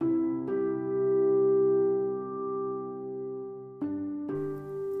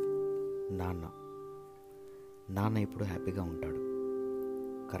నాన్న ఇప్పుడు హ్యాపీగా ఉంటాడు.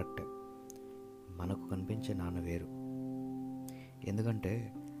 కరెక్టే, మనకు కనిపించే నాన్న వేరు. ఎందుకంటే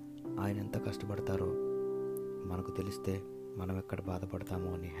ఆయన ఎంత కష్టపడతారో మనకు తెలిస్తే మనం ఎక్కడ బాధపడతామో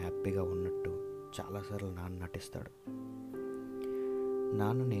అని హ్యాపీగా ఉన్నట్టు చాలాసార్లు నాన్న నటిస్తాడు.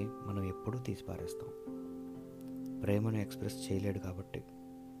 నాన్నని మనం ఎప్పుడూ తీసి పారేస్తాం. ప్రేమను ఎక్స్ప్రెస్ చేయలేడు కాబట్టి.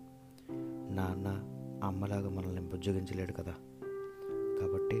 నాన్న అమ్మలాగా మనల్ని బుజ్జగించలేడు కదా,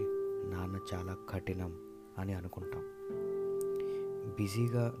 కాబట్టి నాన్న చాలా కఠినం అని అనుకుంటాం.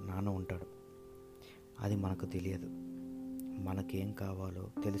 బిజీగా నాన్న ఉంటాడు, అది మనకు తెలియదు. మనకేం కావాలో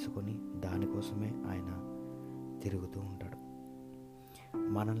తెలుసుకొని దానికోసమే ఆయన తిరుగుతూ ఉంటాడు.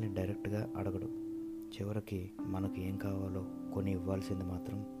 మనల్ని డైరెక్ట్గా అడగడు. చివరికి మనకు ఏం కావాలో కొని ఇవ్వాల్సింది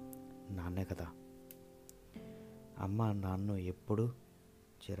మాత్రం నాన్నే కదా. అమ్మ నాన్న ఎప్పుడూ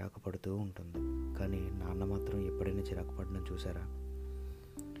చిరాకు పడుతూ ఉంటుంది, కానీ నాన్న మాత్రం ఎప్పుడైనా చిరాకు పడడం చూసారా?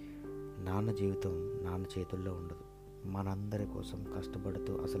 నాన్న జీవితం నాన్న చేతుల్లో ఉండదు. మనందరి కోసం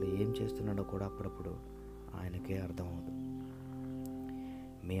కష్టపడుతూ అసలు ఏం చేస్తున్నాడో కూడా అప్పుడప్పుడు ఆయనకే అర్థం అవ్వదు.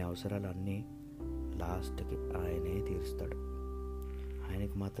 మీ అవసరాలు అన్నీ లాస్ట్కి ఆయనే తీరుస్తాడు.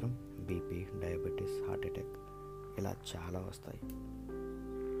 ఆయనకి మాత్రం బీపీ, డయాబెటీస్, హార్ట్ అటాక్ ఇలా చాలా వస్తాయి.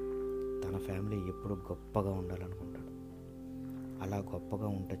 తన ఫ్యామిలీ ఎప్పుడు గొప్పగా ఉండాలనుకుంటాడు. అలా గొప్పగా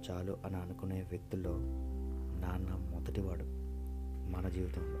ఉంటే చాలు అని అనుకునే వ్యక్తుల్లో నాన్న మొదటివాడు మన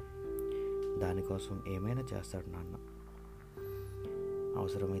జీవితంలో. దానికోసం ఏమైనా చేస్తాడు నాన్న.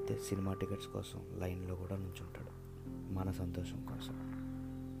 అవసరమైతే సినిమా టికెట్స్ కోసం లైన్లో కూడా నుంచుంటాడు మన సంతోషం కోసం.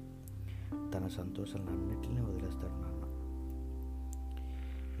 తన సంతోషాలన్నింటినీ వదిలేస్తాడు నాన్న.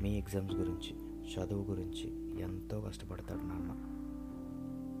 మీ ఎగ్జామ్స్ గురించి, చదువు గురించి ఎంతో కష్టపడతాడు నాన్న.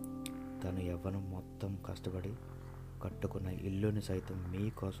 తను యవ్వనం మొత్తం కష్టపడి కట్టుకున్న ఇల్లుని సైతం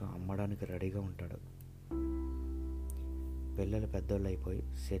మీకోసం అమ్మడానికి రెడీగా ఉంటాడు. పిల్లలు పెద్దోళ్ళు అయిపోయి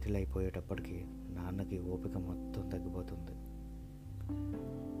సెటిల్ అయిపోయేటప్పటికి నాన్నకి ఓపిక మొత్తం తగ్గిపోతుంది.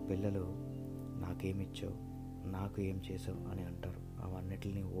 పిల్లలు నాకేమిచ్చావు, నాకు ఏం చేసావు అని అంటారు.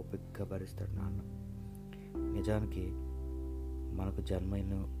 అవన్నిటిని ఓపికగా భరిస్తాడు నాన్న. నిజానికి మనకు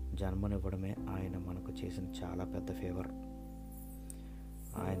జన్మనివ్వడమే ఆయన మనకు చేసిన చాలా పెద్ద ఫేవర్.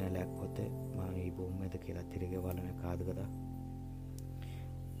 ఆయన లేకపోతే మనం ఈ భూమి మీదకి ఇలా తిరిగే వాళ్ళమే కాదు కదా.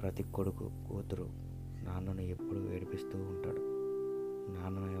 ప్రతి కొడుకు, కూతురు నాన్నను ఎప్పుడూ ఏడిపిస్తూ ఉంటాడు.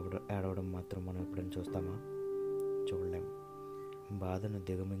 నాన్నను ఏడవడం మాత్రం మనం ఎప్పుడైనా చూస్తామా? చూడలేం. బాధను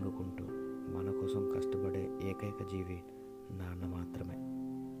దిగమింగుకుంటూ మన కోసం కష్టపడే ఏకైక జీవి నాన్న మాత్రమే.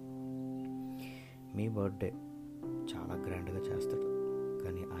 మీ బర్త్డే చాలా గ్రాండ్గా చేస్తాడు,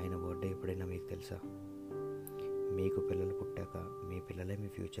 కానీ ఆయన బర్త్డే ఎప్పుడైనా మీకు తెలుసా? మీకు పిల్లలు పుట్టాక మీ పిల్లలే మీ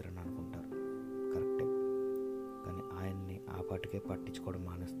ఫ్యూచర్ అని అనుకుంటారు. కరెక్టే, కానీ ఆయన్ని ఆ పాటికే పట్టించుకోవడం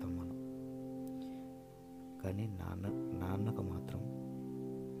మానేస్తాం మనం. కానీ నాన్నకు మాత్రం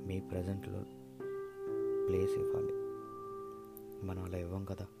మీ ప్రజెంట్లో ప్లేస్ ఇవ్వాలి. మనం అలా ఇవ్వం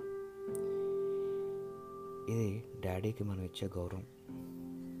కదా. ఇది డాడీకి మనం ఇచ్చే గౌరవం,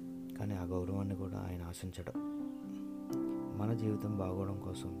 కానీ ఆ గౌరవాన్ని కూడా ఆయన ఆశించడం. మన జీవితం బాగోవడం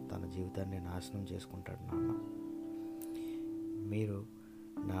కోసం తన జీవితాన్ని నాశనం చేసుకుంటాడు నాన్న. మీరు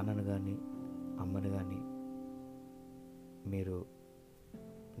నాన్నను కానీ అమ్మని కానీ మీరు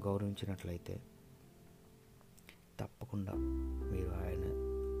గౌరవించినట్లయితే తప్పకుండా మీరు ఆయన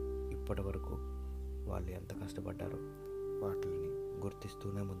ఇప్పటి వరకు వాళ్ళు ఎంత కష్టపడ్డారో వాటిని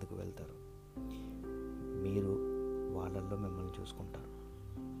గుర్తిస్తూనే ముందుకు వెళ్తారు. మీరు వాళ్ళల్లో మిమ్మల్ని చూసుకుంటారు.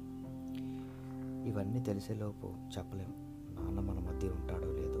 ఇవన్నీ తెలిసేలోపు చెప్పలేము నాన్న మన మధ్య ఉంటాడో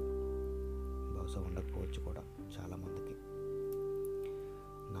లేదో. బహుశా ఉండకపోవచ్చు కూడా చాలామందికి.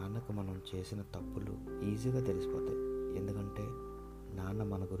 నాన్నకు మనం చేసిన తప్పులు ఈజీగా తెలిసిపోతాయి. ఎందుకంటే నాన్న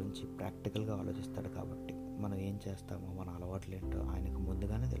మన గురించి ప్రాక్టికల్గా ఆలోచిస్తాడు కాబట్టి మనం ఏం చేస్తామో, మన అలవాట్లు ఏంటో ఆయనకు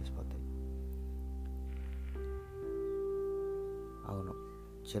ముందుగానే తెలిసిపోతాయి. అవును,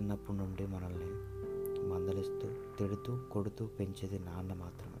 చిన్నప్పటి నుండి మనల్ని మందలిస్తూ, తిడుతూ, కొడుతూ పెంచేది నాన్న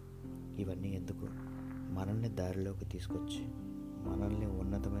మాత్రమే. ఇవన్నీ ఎందుకు? మనల్ని దారిలోకి తీసుకొచ్చి మనల్ని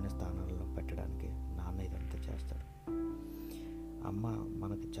ఉన్నతమైన స్థానాల్లో పెట్టడానికి నాన్న ఇదంతా చేస్తాడు. అమ్మ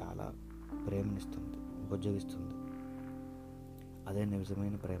మనకి చాలా ప్రేమనిస్తుంది, బుజ్జగిస్తుంది. అదే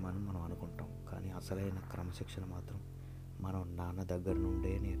నిజమైన ప్రేమ అని మనం అనుకుంటాం, కానీ అసలైన క్రమశిక్షణ మాత్రం మనం నాన్న దగ్గర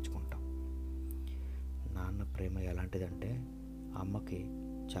నుండే నేర్చుకుంటాం. నాన్న ప్రేమ ఎలాంటిదంటే, అమ్మకి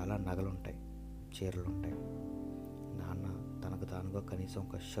చాలా నగలుంటాయి, చీరలు ఉంటాయి. నాన్న తనకు తానుగా కనీసం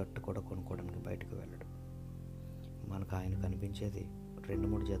ఒక షర్ట్ కూడా కొనుక్కోవడానికి బయటకు వెళ్ళడు. మనకు ఆయన కనిపించేది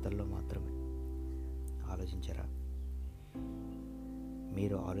 2-3 జతల్లో మాత్రమే. ఆలోచించరా?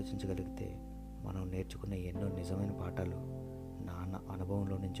 మీరు ఆలోచించగలిగితే మనం నేర్చుకునే ఎన్నో నిజమైన పాఠాలు నాన్న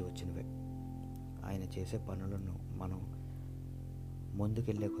అనుభవంలో నుంచి వచ్చినవే. ఆయన చేసే పనులను మనం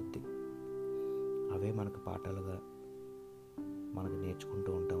ముందుకెళ్ళే కొద్దీ అవే మనకు పాఠాలుగా మనకు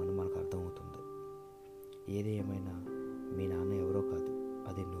నేర్చుకుంటూ ఉంటామని మనకు అర్థమవుతుంది. ఏది ఏమైనా మీ నాన్న ఎవరో కాదు,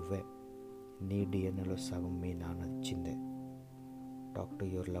 అది నువ్వే. నీ డిఎన్ఏలో సగం మీ నాన్న ఇచ్చిందే. Talk to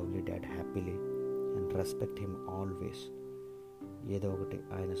your lovely dad happily and respect him always. ఏదో ఒకటి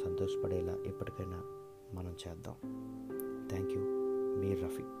ఆయన సంతోషపడేలా ఎప్పటికైనా మనం చేద్దాం. Thank you. మీ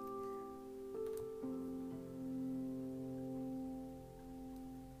రఫీ.